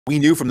We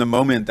knew from the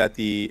moment that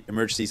the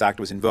Emergencies Act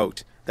was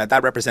invoked that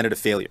that represented a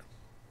failure.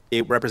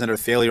 It represented a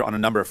failure on a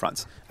number of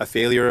fronts, a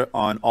failure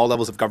on all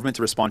levels of government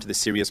to respond to the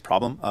serious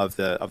problem of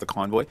the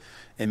convoy.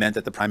 It meant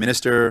that the Prime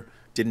Minister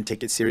didn't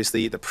take it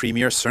seriously. The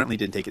Premier certainly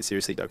didn't take it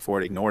seriously. Doug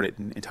Ford ignored it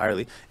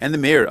entirely. And the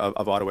Mayor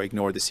of Ottawa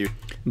ignored the serious.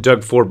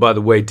 Doug Ford, by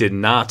the way, did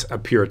not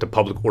appear at the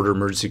Public Order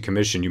Emergency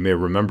Commission. You may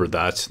remember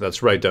that.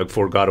 That's right. Doug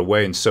Ford got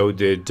away, and so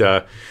did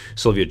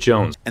Sylvia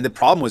Jones. And the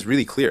problem was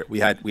really clear. We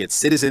had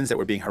citizens that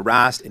were being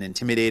harassed and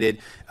intimidated,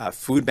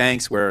 food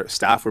banks where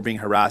staff were being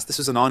harassed. This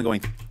was an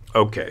ongoing.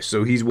 Okay,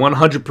 so he's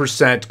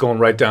 100% going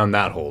right down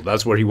that hole.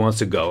 That's where he wants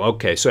to go.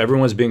 Okay, so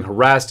everyone's being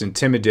harassed,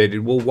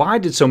 intimidated. Well, why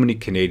did so many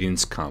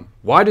Canadians come?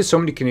 Why did so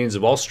many Canadians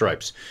of all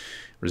stripes,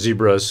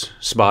 zebras,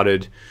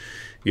 spotted,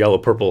 yellow,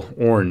 purple,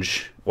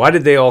 orange, why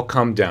did they all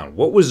come down?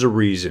 What was the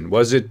reason?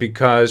 Was it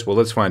because, well,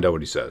 let's find out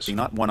what he says.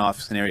 Not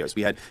one-off scenarios.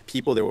 We had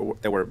people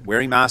that were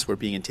wearing masks, were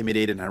being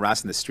intimidated and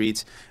harassed in the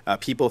streets.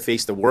 People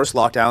faced the worst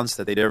lockdowns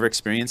that they'd ever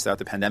experienced throughout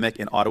the pandemic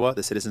in Ottawa.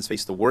 The citizens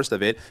faced the worst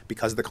of it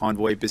because of the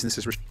convoy.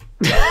 Businesses were...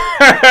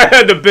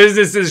 The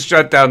businesses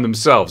shut down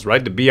themselves,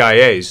 right? The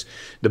BIAs,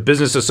 the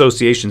business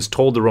associations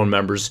told their own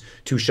members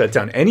to shut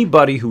down.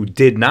 Anybody who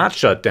did not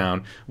shut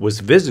down was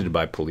visited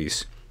by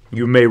police.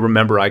 You may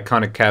remember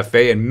Iconic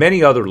Cafe and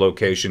many other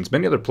locations,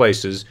 many other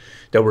places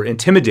that were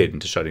intimidated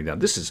into shutting down.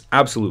 This is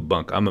absolute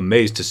bunk. I'm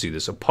amazed to see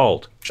this,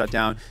 appalled. Shut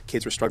down.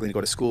 Kids were struggling to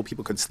go to school.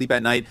 People couldn't sleep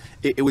at night.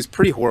 It was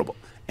pretty horrible.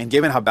 And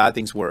given how bad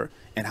things were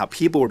and how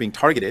people were being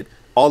targeted,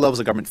 all levels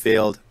of government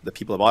failed the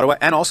people of Ottawa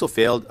and also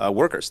failed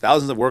workers,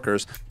 thousands of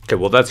workers. Okay,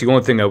 well, that's the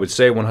only thing I would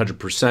say,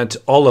 100%.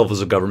 All levels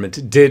of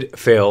government did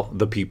fail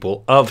the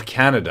people of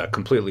Canada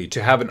completely.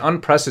 To have an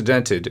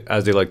unprecedented,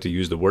 as they like to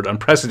use the word,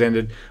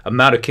 unprecedented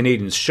amount of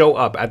Canadians show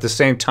up at the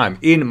same time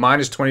in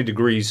minus 20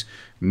 degrees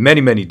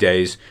many, many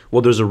days,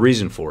 well, there's a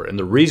reason for it. And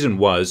the reason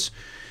was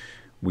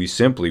we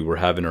simply were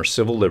having our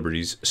civil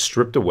liberties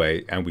stripped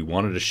away, and we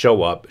wanted to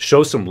show up,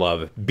 show some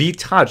love, be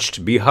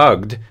touched, be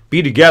hugged,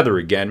 be together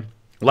again,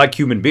 like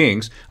human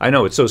beings. I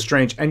know it's so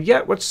strange, and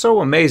yet what's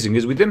so amazing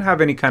is we didn't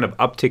have any kind of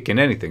uptick in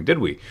anything, did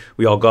we?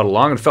 We all got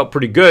along and felt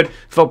pretty good,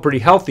 felt pretty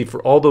healthy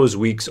for all those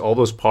weeks, all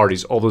those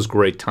parties, all those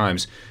great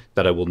times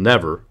that I will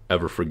never,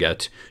 ever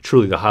forget.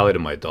 Truly the highlight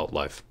of my adult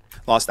life.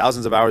 Lost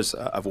thousands of hours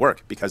of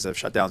work because of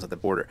shutdowns at the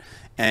border.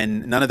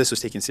 And none of this was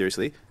taken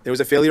seriously. There was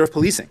a failure of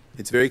policing.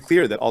 It's very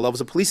clear that all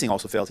levels of policing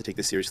also failed to take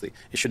this seriously.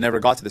 It should never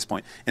have got to this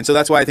point. And so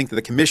that's why I think that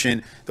the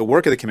commission, the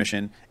work of the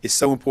commission, is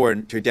so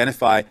important to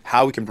identify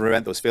how we can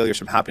prevent those failures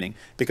from happening,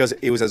 because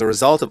it was as a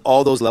result of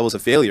all those levels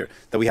of failure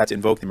that we had to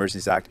invoke the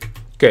Emergencies Act.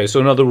 Okay, so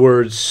in other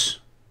words,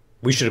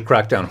 we should have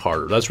cracked down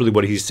harder. That's really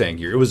what he's saying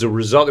here. It was a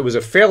result, it was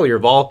a failure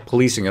of all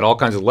policing at all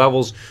kinds of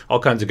levels, all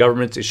kinds of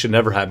governments. It should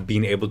never have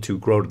been able to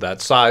grow to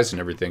that size and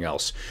everything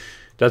else.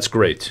 That's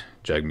great,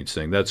 Jagmeet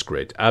Singh. That's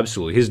great.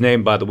 Absolutely. His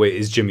name, by the way,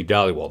 is Jimmy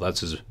Dhaliwal. That's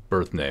his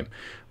birth name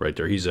right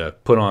there. He's a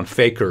put-on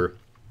faker.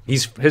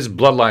 His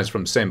bloodline's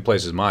from the same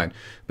place as mine,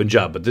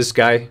 Punjab. But this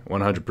guy,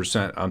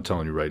 100%, I'm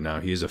telling you right now,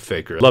 he's a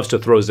faker. Loves to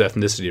throw his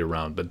ethnicity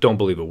around, but don't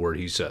believe a word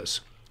he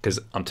says. Because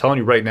I'm telling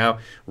you right now,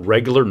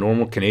 regular,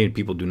 normal Canadian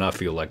people do not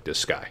feel like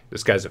this guy.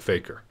 This guy's a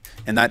faker.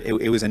 And that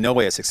it was in no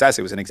way a success.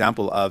 It was an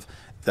example of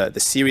the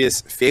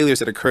serious failures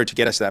that occurred to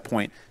get us to that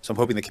point. So I'm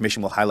hoping the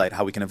commission will highlight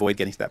how we can avoid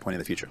getting to that point in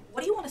the future.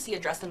 What do you want to see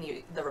addressed in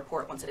the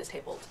report once it is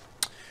tabled?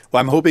 Well,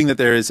 I'm hoping that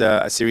there is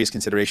a serious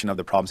consideration of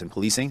the problems in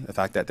policing, the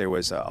fact that there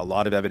was a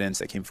lot of evidence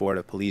that came forward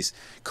of police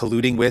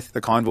colluding with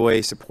the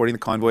convoy, supporting the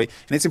convoy.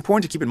 And it's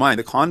important to keep in mind,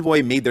 the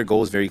convoy made their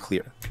goals very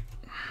clear.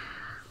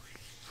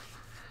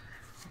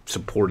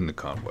 Supporting the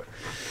convoy,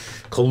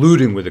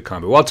 colluding with the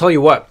convoy. Well, I'll tell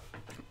you what,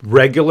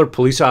 regular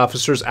police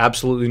officers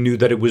absolutely knew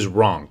that it was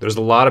wrong. There's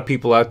a lot of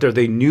people out there,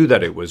 they knew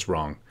that it was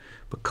wrong.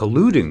 But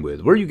colluding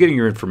with, where are you getting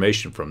your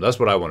information from? That's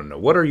what I want to know.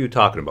 What are you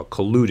talking about,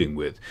 colluding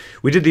with?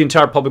 We did the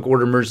entire Public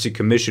Order Emergency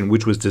Commission,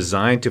 which was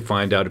designed to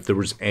find out if there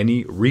was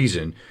any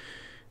reason,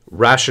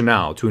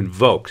 rationale to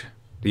invoke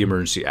the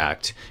Emergency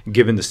Act,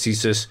 given the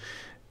CSIS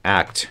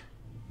Act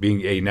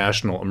being a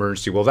national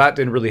emergency. Well, that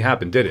didn't really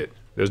happen, did it?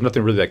 There's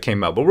nothing really that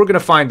came out. But we're going to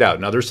find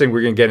out. Now, they're saying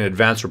we're going to get an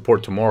advance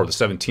report tomorrow, the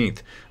 17th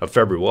of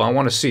February. Well, I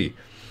want to see.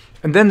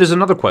 And then there's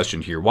another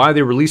question here. Why are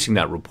they releasing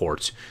that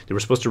report? They were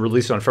supposed to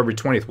release it on February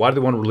 20th. Why do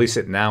they want to release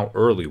it now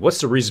early?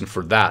 What's the reason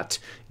for that?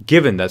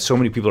 Given that so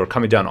many people are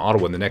coming down to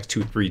Ottawa in the next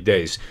 2-3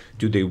 days,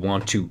 do they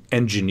want to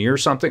engineer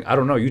something? I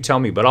don't know. You tell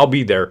me. But I'll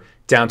be there,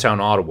 downtown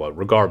Ottawa,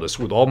 regardless,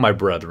 with all my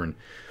brethren,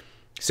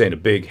 saying a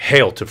big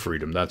hail to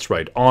freedom. That's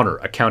right. Honor,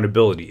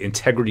 accountability,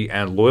 integrity,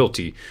 and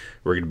loyalty.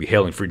 We're going to be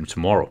hailing freedom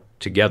tomorrow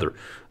together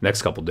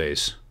next couple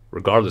days,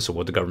 regardless of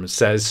what the government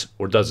says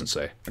or doesn't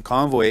say. The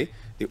convoy,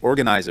 the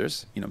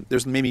organizers,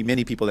 there's maybe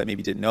many people that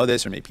maybe didn't know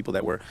this, or maybe people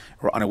that were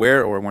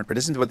unaware or weren't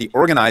participants, but the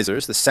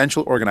organizers, the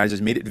central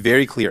organizers, made it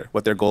very clear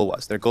what their goal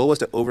was. Their goal was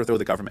to overthrow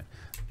the government.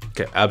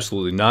 Okay,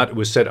 absolutely not. It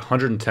was said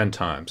 110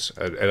 times,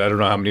 and I don't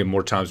know how many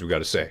more times we've got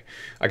to say.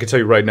 I can tell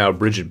you right now,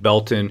 Bridget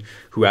Belton,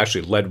 who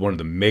actually led one of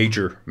the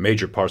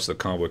major parts of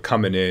the convoy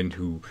coming in,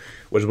 who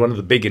was one of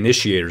the big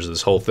initiators of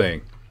this whole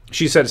thing,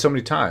 She said it so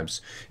many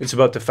times. It's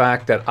about the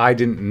fact that I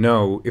didn't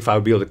know if I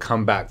would be able to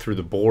come back through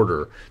the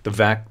border.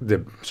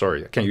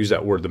 Sorry, I can't use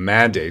that word. The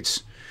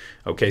mandates,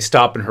 okay,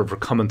 stopping her from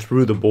coming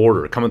through the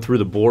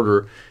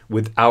border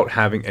without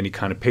having any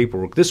kind of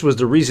paperwork. This was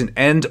the reason.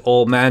 End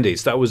all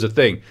mandates. That was the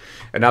thing.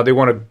 And now they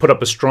want to put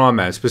up a straw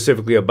man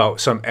specifically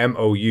about some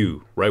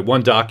MOU, right?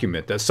 One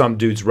document that some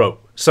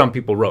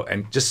people wrote,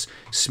 and just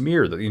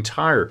smear the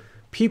entire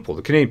people,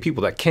 the Canadian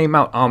people that came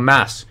out en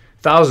masse,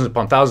 thousands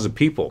upon thousands of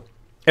people.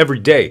 Every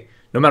day,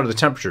 no matter the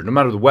temperature, no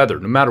matter the weather,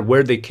 no matter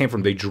where they came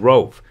from, they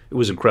drove. It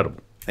was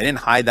incredible. They didn't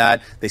hide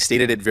that. They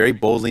stated it very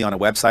boldly on a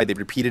website. They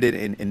repeated it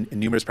in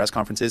numerous press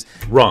conferences.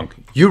 Wrong.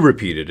 You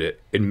repeated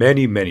it in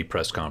many, many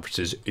press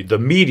conferences. The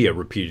media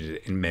repeated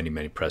it in many,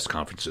 many press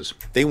conferences.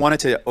 They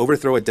wanted to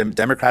overthrow a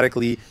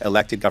democratically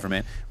elected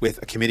government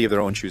with a committee of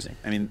their own choosing.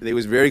 I mean, it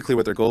was very clear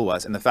what their goal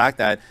was. And the fact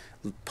that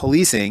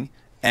policing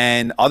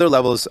and other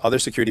levels, other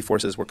security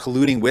forces were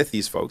colluding with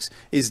these folks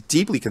is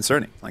deeply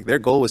concerning. Like, their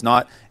goal was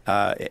not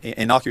an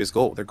innocuous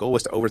goal. Their goal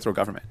was to overthrow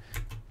government.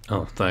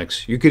 Oh,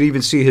 thanks. You could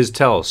even see his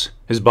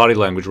body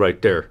language right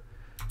there.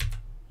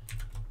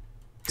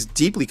 It's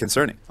deeply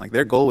concerning. Like,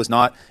 their goal was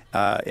not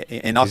an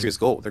innocuous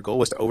goal. Their goal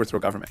was to overthrow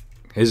government.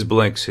 His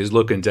blinks, his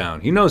looking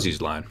down. He knows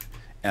he's lying.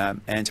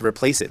 And to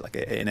replace it like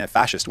in a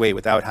fascist way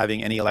without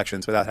having any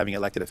elections, without having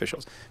elected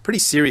officials. Pretty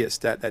serious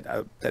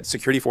that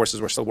security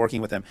forces were still working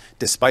with them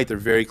despite their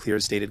very clear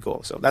stated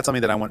goal. So that's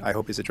something that I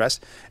hope is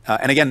addressed.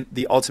 And again,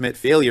 the ultimate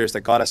failures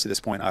that got us to this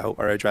point, I hope,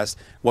 are addressed.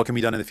 What can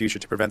be done in the future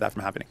to prevent that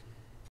from happening?